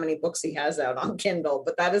even know how many books he has out on Kindle,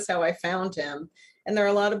 but that is how I found him. And there are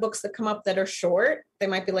a lot of books that come up that are short. They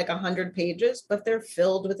might be like 100 pages, but they're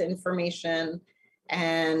filled with information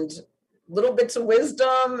and little bits of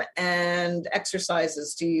wisdom and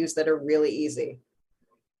exercises to use that are really easy.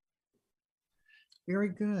 Very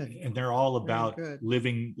good. And they're all about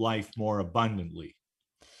living life more abundantly.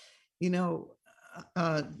 You know,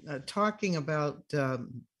 talking about,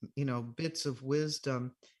 bits of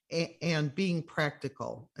wisdom and being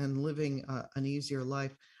practical and living an easier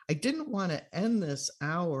life. I didn't want to end this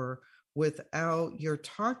hour without your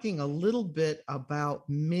talking a little bit about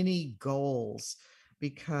mini goals,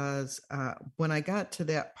 because when I got to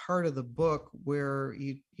that part of the book where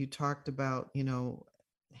you talked about,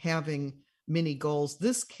 having mini goals,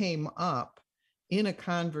 this came up in a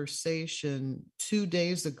conversation 2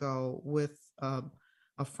 days ago with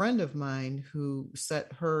a friend of mine who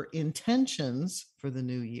set her intentions for the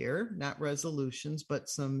new year, not resolutions, but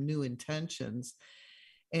some new intentions.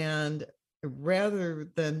 And rather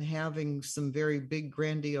than having some very big,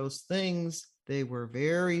 grandiose things, they were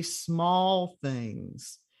very small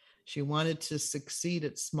things. She wanted to succeed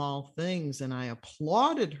at small things, and I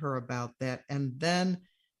applauded her about that. And then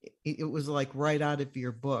it was like right out of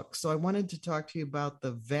your book. So I wanted to talk to you about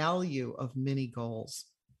the value of mini goals.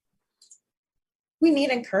 We need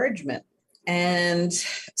encouragement. And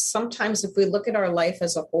sometimes if we look at our life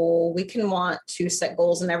as a whole, we can want to set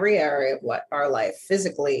goals in every area of our life,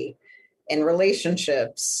 physically, in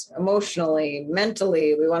relationships, emotionally,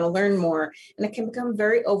 mentally. We want to learn more. And it can become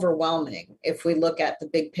very overwhelming if we look at the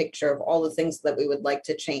big picture of all the things that we would like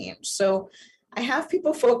to change. So I have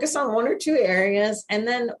people focus on 1 or 2 areas. And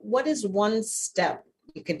then what is one step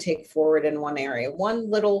you can take forward in one area? One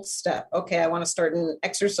little step. Okay, I want to start an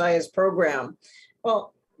exercise program.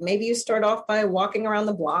 Well, maybe you start off by walking around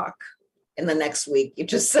the block in the next week. You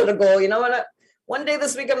just set a goal. You know what? one day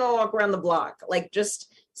this week I'm gonna walk around the block. Like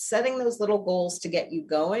just setting those little goals to get you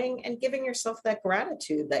going and giving yourself that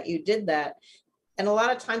gratitude that you did that. And a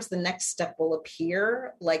lot of times the next step will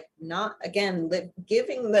appear, like not, again,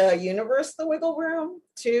 giving the universe the wiggle room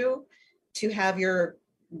to have your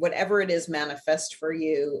whatever it is manifest for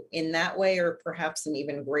you in that way, or perhaps an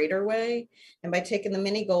even greater way. And by taking the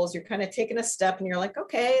mini goals, you're kind of taking a step and you're like,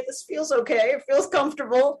 okay, this feels okay. It feels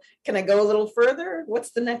comfortable. Can I go a little further?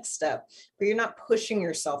 What's the next step? But you're not pushing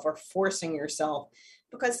yourself or forcing yourself,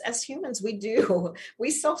 because as humans, we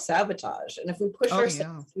self-sabotage. And if we push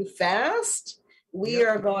ourselves too fast, we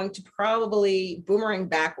are going to probably boomerang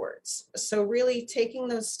backwards. So really taking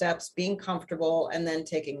those steps, being comfortable, and then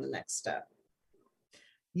taking the next step.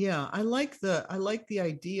 Yeah, I like the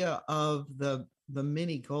idea of the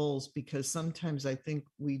mini goals, because sometimes I think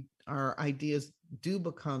our ideas do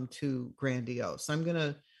become too grandiose. I'm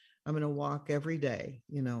gonna walk every day,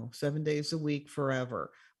 7 days a week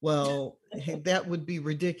forever. Well, that would be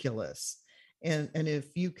ridiculous. And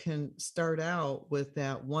if you can start out with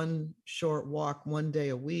that one short walk 1 day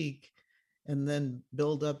a week, and then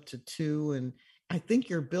build up to 2, and I think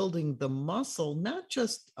you're building the muscle, not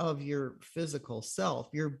just of your physical self,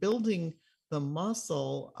 you're building the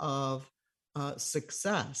muscle of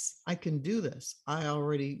success. I can do this. I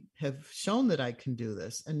already have shown that I can do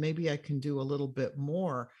this, and maybe I can do a little bit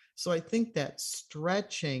more. So I think that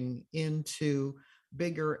stretching into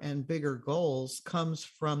bigger and bigger goals comes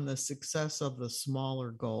from the success of the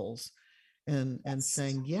smaller goals, and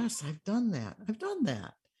saying, yes, I've done that.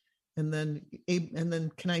 And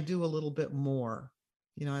then can I do a little bit more?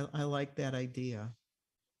 I like that idea.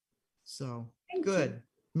 So good.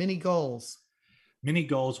 Mini goals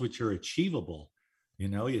which are achievable.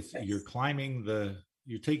 You're climbing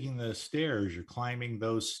you're taking the stairs, you're climbing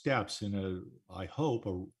those steps in I hope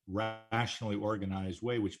a rationally organized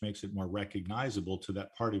way, which makes it more recognizable to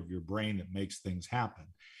that part of your brain that makes things happen,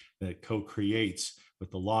 that co-creates with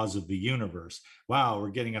the laws of the universe. Wow, we're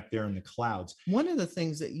getting up there in the clouds. One of the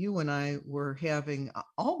things that you and I were having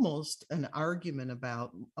almost an argument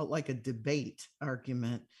about, like a debate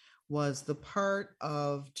argument, was the part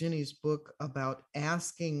of Ginny's book about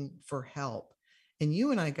asking for help. And you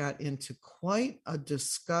and I got into quite a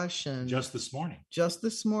discussion just this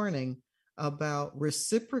morning about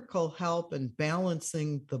reciprocal help and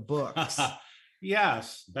balancing the books.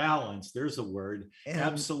 Yes, balance. There's a word.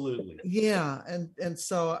 Absolutely. Yeah, and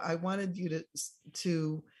so I wanted you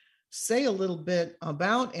to say a little bit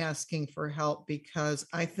about asking for help, because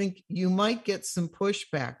I think you might get some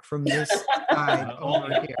pushback from this side over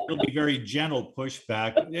here. It'll be very gentle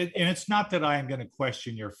pushback, and it's not that I am going to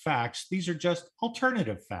question your facts. These are just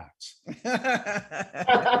alternative facts.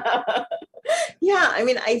 Yeah, I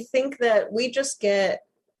mean, I think that we just get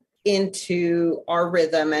into our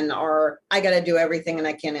rhythm and I got to do everything and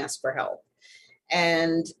I can't ask for help.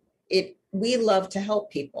 And we love to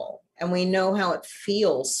help people, and we know how it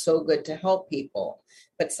feels so good to help people,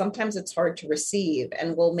 but sometimes it's hard to receive,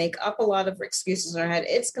 and we'll make up a lot of excuses in our head.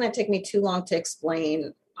 It's going to take me too long to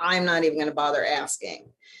explain. I'm not even going to bother asking.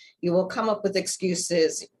 You will come up with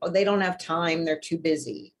excuses. Oh, they don't have time. They're too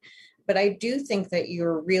busy. But I do think that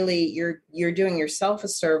you're doing yourself a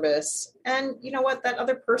service. And you know what, that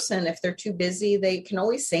other person, if they're too busy, they can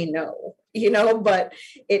always say no, but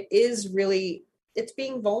it's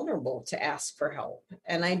being vulnerable to ask for help.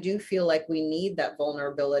 And I do feel like we need that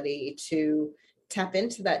vulnerability to tap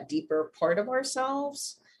into that deeper part of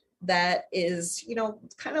ourselves that is,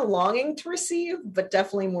 kind of longing to receive, but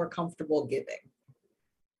definitely more comfortable giving.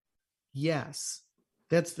 Yes,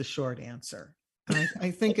 that's the short answer.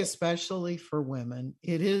 I think especially for women,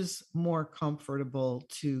 it is more comfortable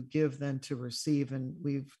to give than to receive. And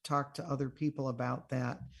we've talked to other people about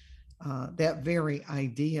that very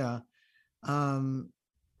idea.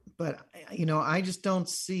 But, I just don't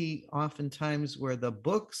see oftentimes where the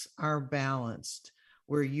books are balanced,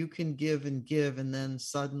 where you can give, and then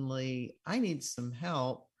suddenly I need some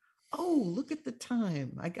help. Oh, look at the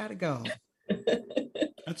time. I got to go.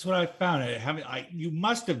 That's what I found. You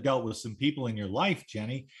must have dealt with some people in your life,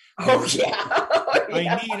 Jenny. Oh, yeah.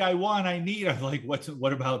 I want. I'm like,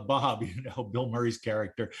 what about Bob? Bill Murray's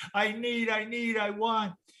character. I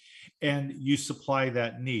want. And you supply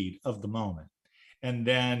that need of the moment. And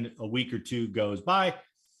then a week or two goes by.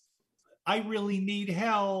 I really need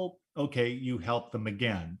help. Okay, you help them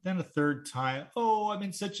again. Then a third time. Oh, I'm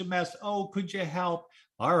in such a mess. Oh, could you help?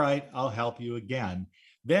 All right, I'll help you again.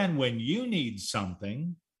 Then when you need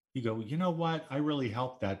something, you go, you know what? I really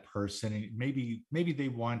helped that person. And maybe they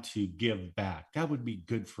want to give back. That would be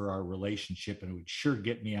good for our relationship, and it would sure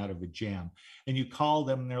get me out of a jam. And you call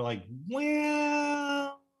them and they're like,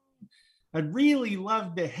 well, I'd really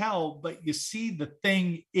love to help, but you see, the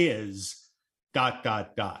thing is, ...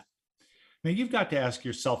 Now you've got to ask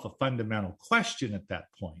yourself a fundamental question at that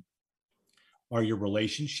point. Are your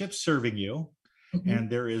relationships serving you? Mm-hmm. And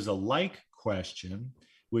there is a like question,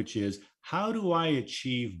 which is, how do I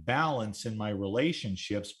achieve balance in my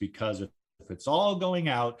relationships? Because if it's all going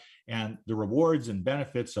out and the rewards and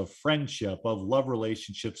benefits of friendship, of love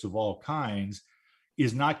relationships of all kinds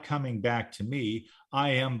is not coming back to me,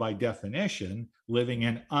 I am by definition living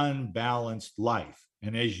an unbalanced life.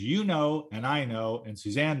 And as you know, and I know, and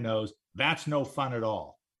Suzanne knows, that's no fun at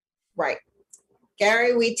all. Right.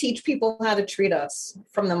 Gary, we teach people how to treat us.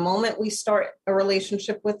 From the moment we start a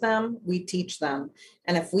relationship with them, we teach them.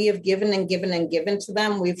 And if we have given and given and given to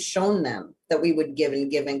them, we've shown them that we would give and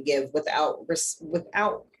give and give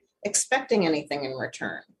without expecting anything in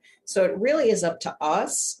return. So it really is up to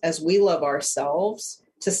us, as we love ourselves,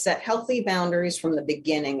 to set healthy boundaries from the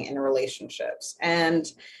beginning in relationships. And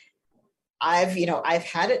I've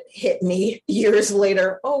had it hit me years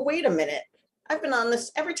later. Oh, wait a minute. I've been on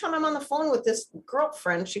this, every time I'm on the phone with this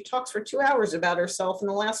girlfriend, she talks for 2 hours about herself in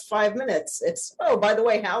the last 5 minutes. It's, oh, by the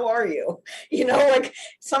way, how are you? Like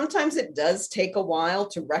sometimes it does take a while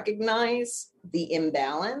to recognize the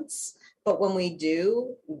imbalance. But when we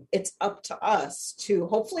do, it's up to us to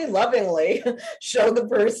hopefully lovingly show the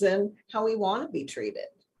person how we want to be treated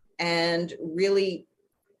and really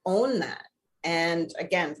own that. And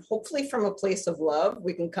again, hopefully from a place of love,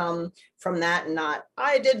 we can come from that and not,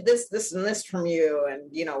 I did this, this, and this from you.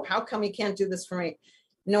 And, how come you can't do this for me?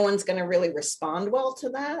 No one's going to really respond well to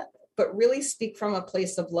that, but really speak from a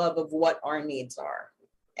place of love of what our needs are.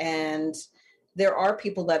 And there are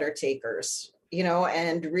people that are takers,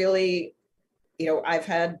 and really, I've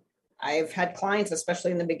had clients,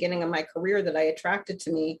 especially in the beginning of my career, that I attracted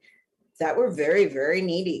to me that were very, very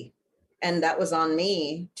needy. And that was on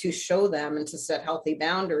me to show them and to set healthy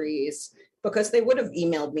boundaries, because they would have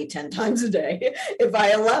emailed me 10 times a day if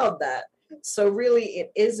I allowed that. So really,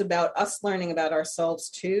 it is about us learning about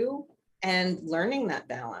ourselves too, and learning that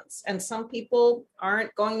balance. And some people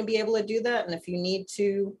aren't going to be able to do that. And if you need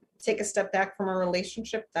to take a step back from a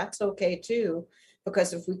relationship, that's okay too.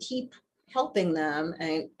 Because if we keep helping them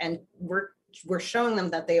and we're showing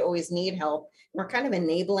them that they always need help, we're kind of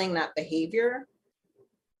enabling that behavior,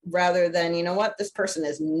 rather than, this person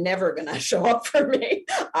is never going to show up for me.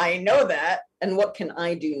 I know that. And what can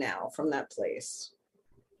I do now from that place?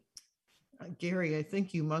 Gary, I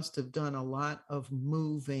think you must have done a lot of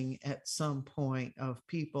moving at some point of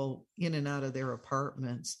people in and out of their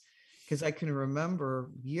apartments. Because I can remember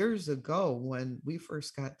years ago when we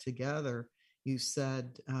first got together, you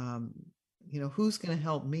said, who's going to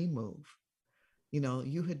help me move?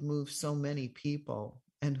 You had moved so many people.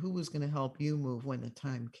 And who was going to help you move when the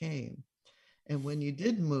time came? And when you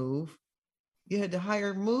did move, you had to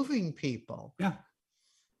hire moving people. Yeah,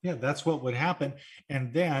 that's what would happen.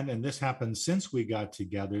 And this happened since we got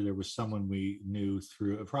together, there was someone we knew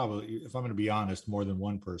through, probably, if I'm going to be honest, more than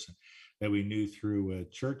one person that we knew through a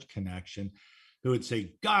church connection, who would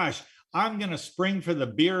say, gosh, I'm going to spring for the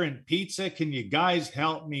beer and pizza. Can you guys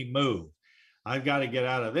help me move? I've got to get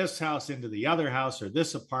out of this house into the other house, or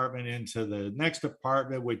this apartment into the next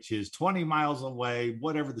apartment, which is 20 miles away,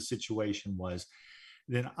 whatever the situation was.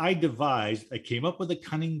 Then I came up with a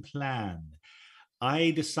cunning plan.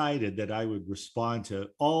 I decided that I would respond to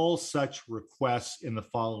all such requests in the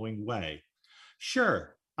following way.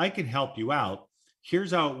 Sure, I can help you out.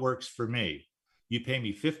 Here's how it works for me. You pay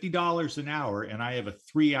me $50 an hour, and I have a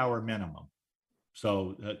 3-hour minimum.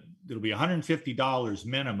 So it'll be $150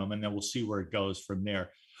 minimum, and then we'll see where it goes from there.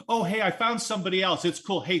 Oh, hey, I found somebody else. It's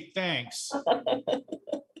cool. Hey, thanks. Well,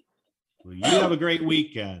 you have a great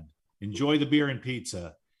weekend. Enjoy the beer and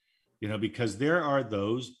pizza, because there are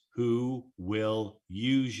those who will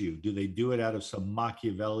use you. Do they do it out of some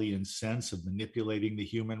Machiavellian sense of manipulating the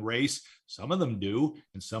human race? Some of them do,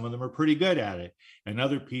 and some of them are pretty good at it. And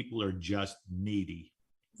other people are just needy.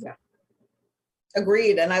 Yeah.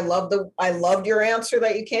 Agreed. And I loved your answer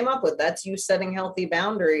that you came up with. That's you setting healthy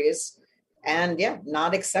boundaries and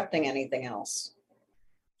not accepting anything else.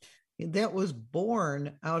 That was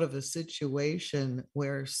born out of a situation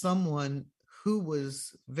where someone who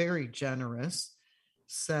was very generous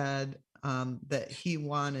said that he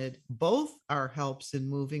wanted both our helps in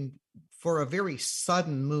moving for a very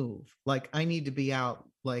sudden move. Like, I need to be out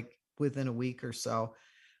like within a week or so,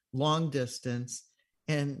 long distance.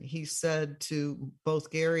 And he said to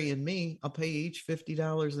both Gary and me, I'll pay you each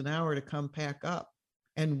 $50 an hour to come pack up.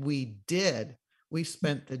 And we did. We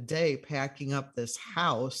spent the day packing up this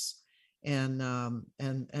house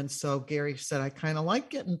And so Gary said, I kind of like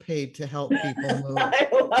getting paid to help people move. I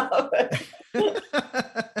love it.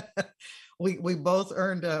 We both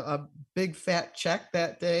earned a big fat check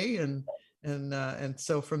that day, and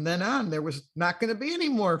so from then on there was not going to be any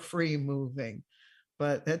more free moving.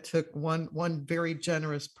 But that took one very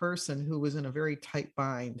generous person who was in a very tight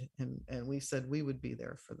bind, and we said we would be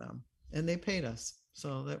there for them, and they paid us.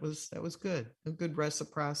 So that was good, a good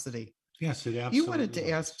reciprocity. Yes, it absolutely. You wanted to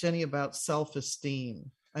ask Jenny about self-esteem.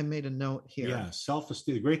 I made a note here. Yeah,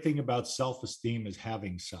 self-esteem. The great thing about self-esteem is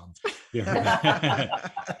having some.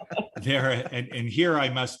 And here I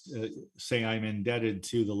must say I'm indebted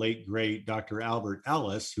to the late, great Dr. Albert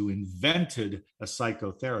Ellis, who invented a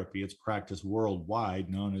psychotherapy. It's practiced worldwide,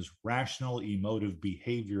 known as Rational Emotive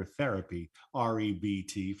Behavior Therapy,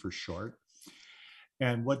 REBT for short.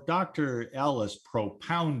 And what Dr. Ellis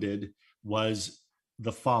propounded was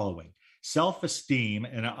the following. Self-esteem,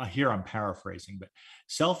 and here I'm paraphrasing, but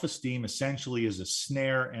self-esteem essentially is a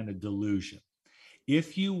snare and a delusion.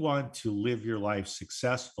 If you want to live your life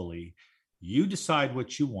successfully, you decide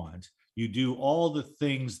what you want, you do all the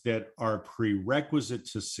things that are prerequisite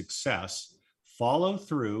to success, follow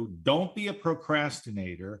through, don't be a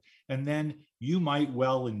procrastinator, and then you might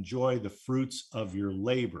well enjoy the fruits of your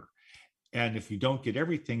labor. And if you don't get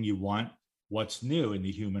everything you want, what's new in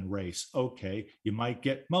the human race? Okay, you might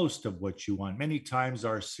get most of what you want. Many times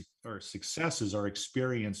our successes are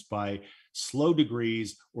experienced by slow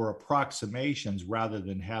degrees or approximations rather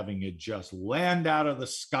than having it just land out of the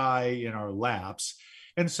sky in our laps.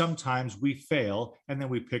 And sometimes we fail, and then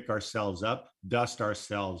we pick ourselves up, dust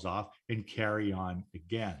ourselves off, and carry on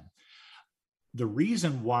again. The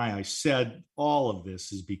reason why I said all of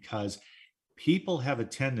this is because people have a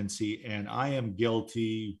tendency, and I am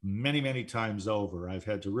guilty many, many times over. I've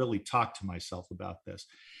had to really talk to myself about this.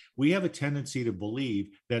 We have a tendency to believe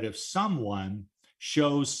that if someone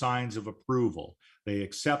shows signs of approval, they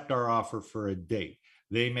accept our offer for a date,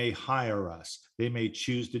 they may hire us, they may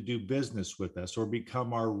choose to do business with us or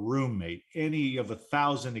become our roommate, any of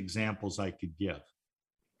 1,000 examples I could give.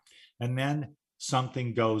 And then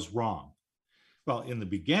something goes wrong. Well, in the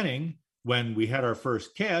beginning, when we had our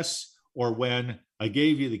first kiss, or when I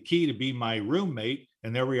gave you the key to be my roommate,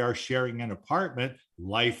 and there we are sharing an apartment,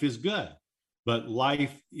 life is good. But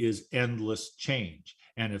life is endless change.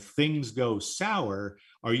 And if things go sour,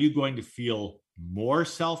 are you going to feel more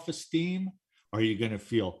self-esteem? Are you going to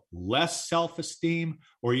feel less self-esteem?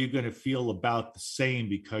 Or are you going to feel about the same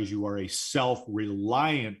because you are a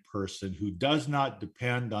self-reliant person who does not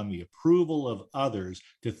depend on the approval of others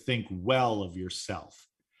to think well of yourself?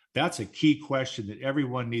 That's a key question that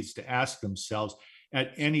everyone needs to ask themselves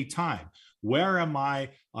at any time. Where am I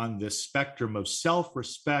on this spectrum of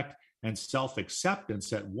self-respect and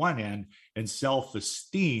self-acceptance at one end, and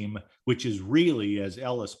self-esteem, which is really, as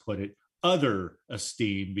Ellis put it, other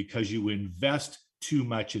esteem, because you invest too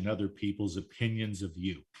much in other people's opinions of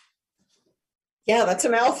you? Yeah, that's a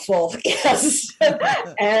mouthful. Yes.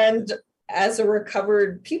 And as a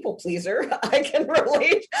recovered people pleaser, I can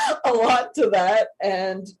relate a lot to that.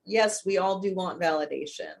 And yes, we all do want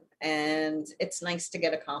validation, and it's nice to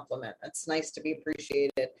get a compliment. It's nice to be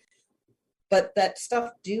appreciated. But that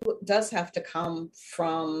stuff does have to come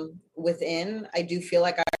from within. I do feel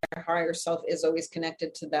like our higher self is always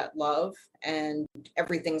connected to that love, and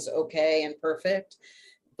everything's okay and perfect.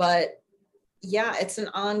 But yeah, it's an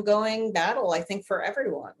ongoing battle, I think, for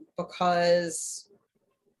everyone, because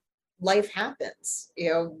life happens. You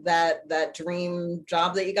know, that dream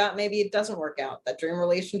job that you got, maybe it doesn't work out. That dream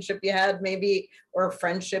relationship you had, maybe, or a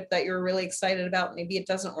friendship that you're really excited about, maybe it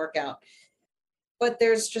doesn't work out. But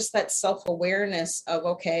there's just that self-awareness of,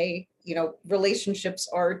 okay, you know, relationships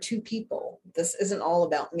are two people. This isn't all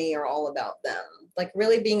about me or all about them. Like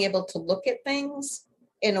really being able to look at things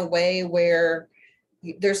in a way where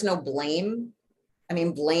there's no blame. I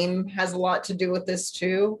mean, blame has a lot to do with this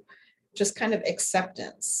too. Just kind of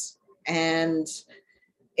acceptance. And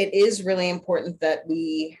it is really important that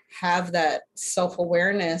we have that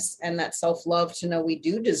self-awareness and that self-love to know we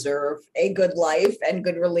do deserve a good life and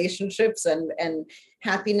good relationships and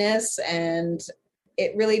happiness. And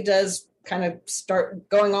it really does kind of start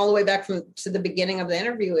going all the way back to the beginning of the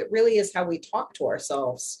interview. It really is how we talk to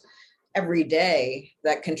ourselves every day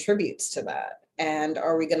that contributes to that. And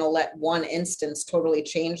are we going to let one instance totally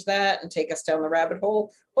change that and take us down the rabbit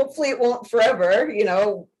hole? Hopefully it won't forever. You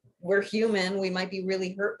know, we're human. We might be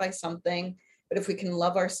really hurt by something, but if we can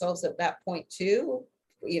love ourselves at that point too,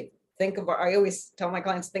 I always tell my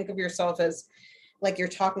clients, think of yourself as like you're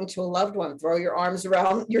talking to a loved one. Throw your arms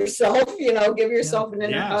around yourself, you know, give yourself an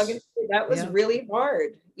inner hug. That was really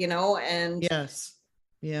hard, you know, and yes.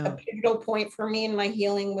 a pivotal point for me in my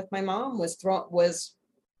healing with my mom was the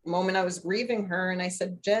moment I was grieving her. And I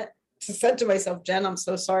said to myself, Jen, I'm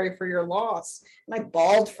so sorry for your loss. And I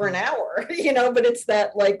bawled for an hour, but it's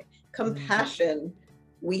that like compassion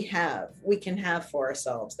we can have for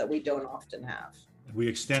ourselves that we don't often have. We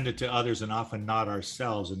extend it to others and often not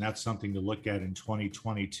ourselves. And that's something to look at in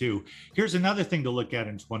 2022. Here's another thing to look at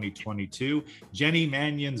in 2022. Jenny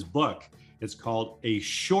Mannion's book. It's called A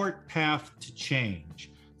Short Path to Change,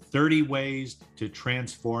 30 Ways to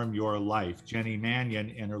Transform Your Life. Jenny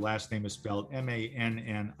Mannion, and her last name is spelled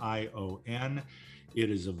Mannion. It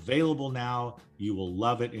is available now. You will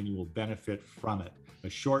love it and you will benefit from it. A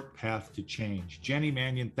Short Path to Change. Jenny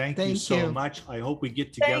Mannion, thank you so much. I hope we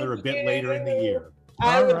get together a bit later in the year.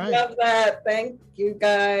 I would love that. Thank you,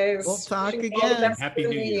 guys. We'll talk again. Happy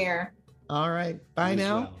New Year. All right. Bye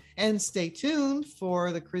now. And stay tuned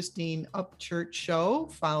for the Christine Upchurch Show,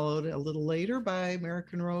 followed a little later by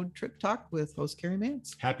American Road Trip Talk with host Carrie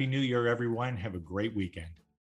Mance. Happy New Year, everyone. Have a great weekend.